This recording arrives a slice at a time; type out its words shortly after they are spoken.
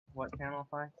What channel,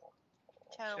 Fi?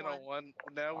 Channel 1.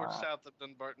 Now we're south of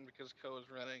Dunbarton because Co is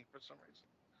running for some reason.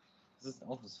 This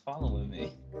elf is following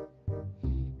me.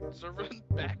 So run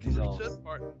back through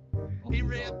Dunbarton. He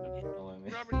ran,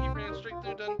 Robert, he ran straight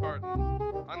through Dunbarton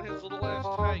on his little ass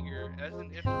tiger as an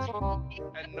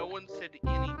ifrit, and no one said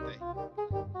anything.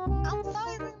 I'm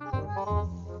fighting the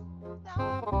race.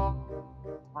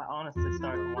 No. I honestly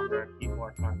start to wonder if people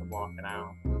are trying to block it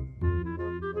out.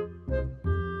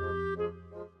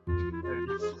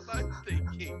 That's what I'm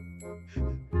thinking.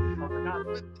 Oh,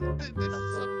 This is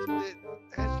something that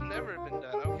has never been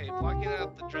done. Okay, blocking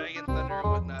out the dragon thunder and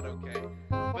whatnot, okay.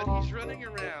 But he's running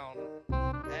around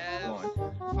as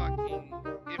fucking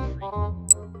ifrit.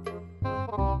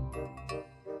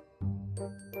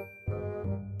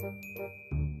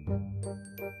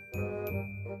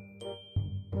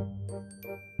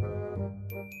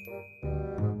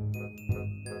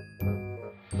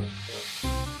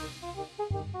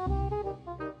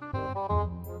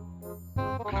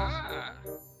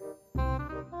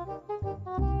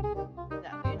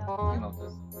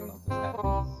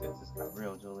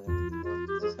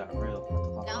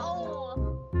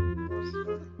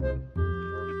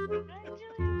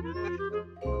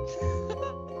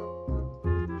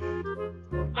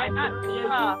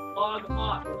 Log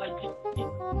off, like,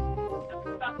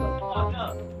 stop the log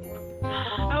up.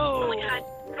 Oh my god.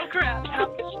 Oh crap.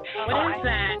 What is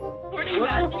that? What is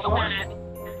that?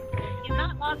 He's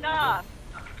not logged off.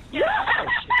 Yes!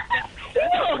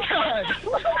 Oh god!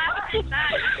 Dude,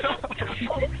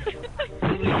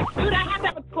 I have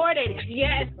that recorded.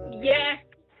 Yes, yes.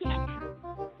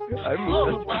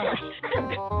 Oh wow.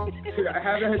 Dude, I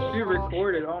have that shit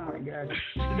recorded. Oh my god.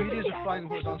 The medias are flying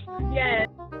horizontally. Yes.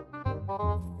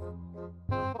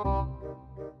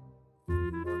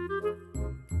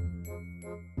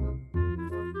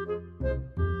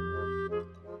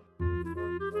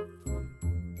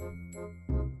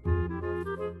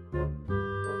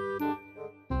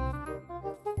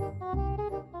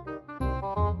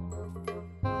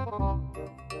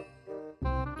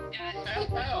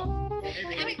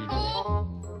 That'd be cool.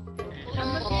 I'm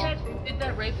looking at did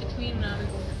that right between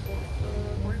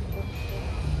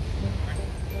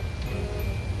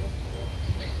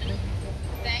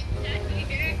Thanks,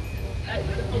 Jackie.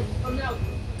 I'm out.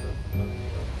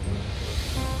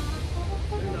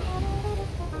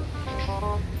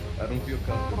 I don't feel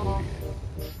comfortable here.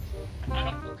 I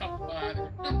don't feel comfortable either.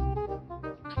 I'm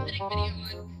putting video on.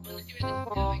 I want to see where this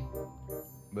is going.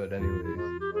 But anyways.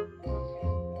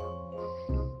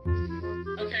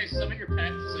 Okay, summon your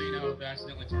pet so you know if they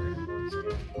accidentally target him.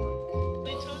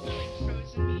 They totally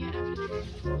frozen me after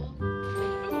Weasel.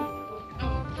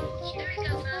 Oh, Sherry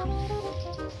does that.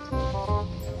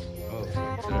 Oh, did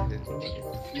I hit something?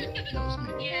 That was me.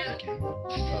 Yeah.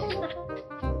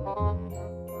 Oh.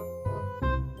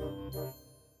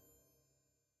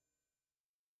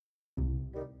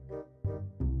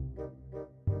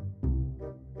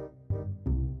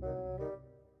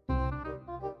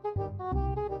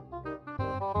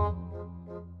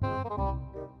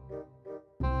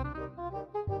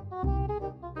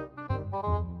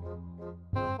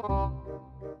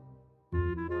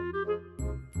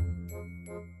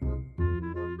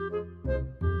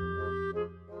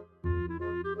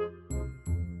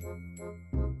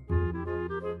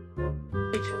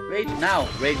 Rage now!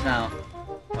 Rage now!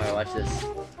 Alright, watch this.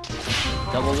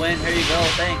 Double win, here you go,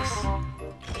 thanks!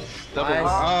 Double Nice.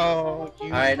 Oh, you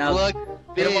Alright, now blood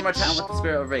hit him one more bitch. time with the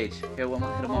spirit of rage. Hit him one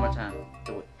more time.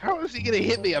 Do it. How is he gonna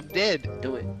hit me? I'm dead.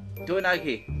 Do it. Do it,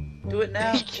 Nagi. Do it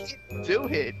now. He can't do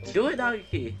it. Do it,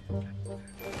 Nagi.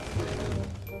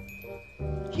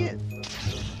 Can't.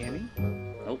 Can he?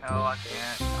 Nope. No, I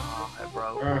can't. Oh, it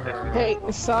broke. Hey,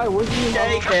 Sai, what do you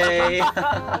know? KK!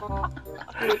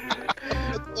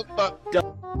 What the fuck?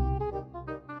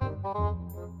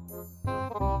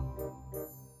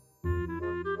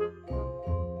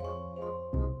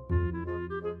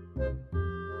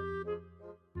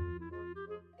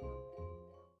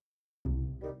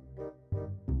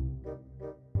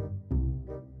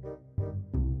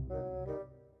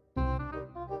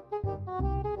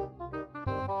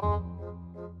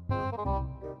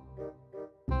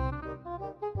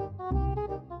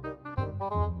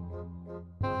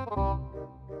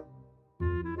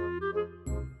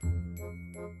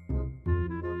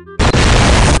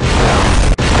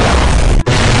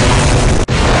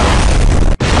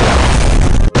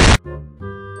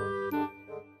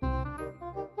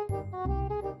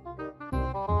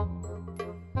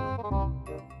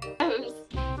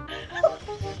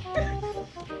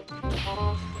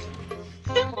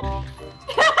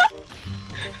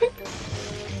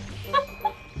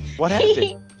 What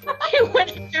happened? I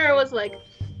went Sarah was like,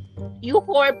 "You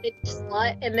whore bitch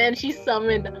slut," and then she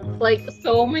summoned like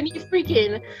so many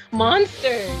freaking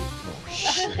monsters. Oh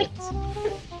shit.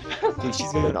 Dude,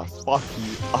 she's gonna fuck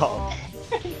you up.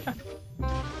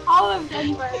 All of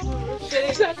Denver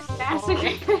is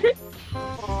massacred.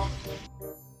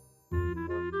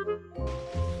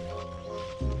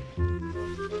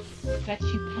 Bet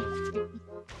you.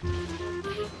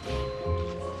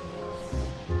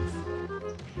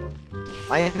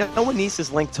 I know Anissa's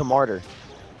linked to Martyr.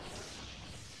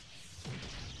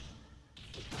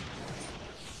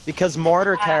 Because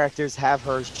Martyr characters have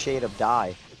her shade of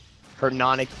dye. Her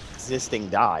non-existing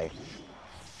dye.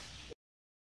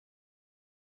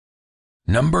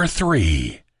 Number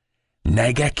 3.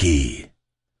 Nageki.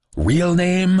 Real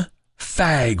name,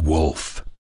 Fag Wolf.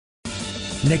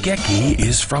 Nageki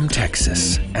is from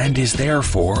Texas and is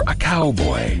therefore a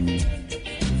cowboy.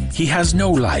 He has no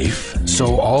life,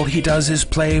 so all he does is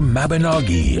play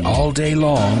Mabinogi all day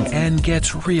long and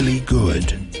gets really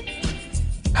good.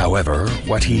 However,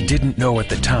 what he didn't know at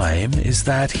the time is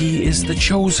that he is the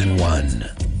chosen one.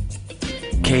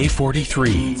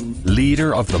 K43,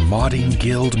 leader of the modding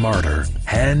guild Martyr,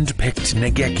 hand-picked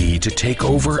Nageki to take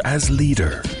over as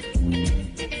leader.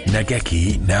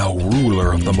 Nageki, now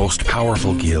ruler of the most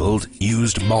powerful guild,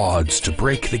 used mods to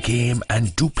break the game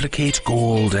and duplicate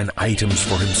gold and items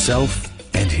for himself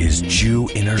and his Jew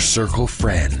inner circle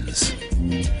friends.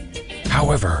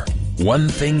 However, one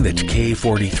thing that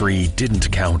K43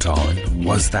 didn't count on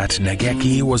was that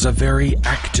Nageki was a very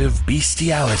active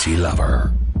bestiality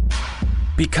lover.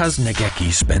 Because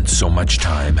Nageki spent so much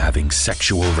time having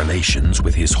sexual relations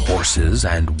with his horses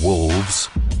and wolves,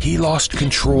 he lost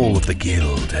control of the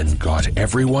guild and got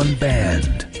everyone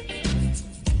banned.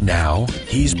 Now,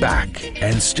 he's back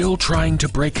and still trying to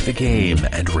break the game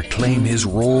and reclaim his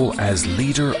role as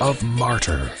leader of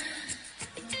Martyr.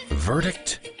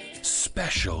 Verdict?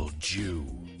 Special Jew.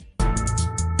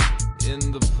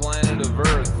 In the planet of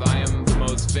Earth, I am the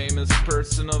most famous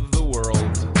person of the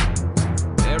world.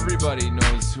 Everybody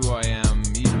knows who I am,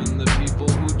 even the people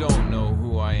who don't know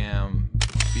who I am.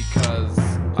 Because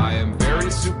I am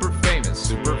very super famous,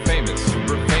 super famous,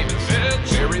 super famous.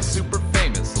 Very super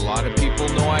famous, a lot of people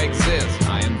know I exist.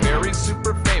 I am very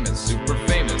super famous, super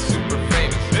famous, super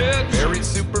famous. Very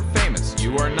super famous,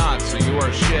 you are not, so you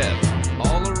are shit.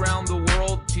 All around the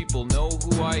world, people know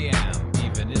who I am,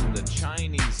 even in the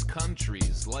Chinese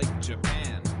countries like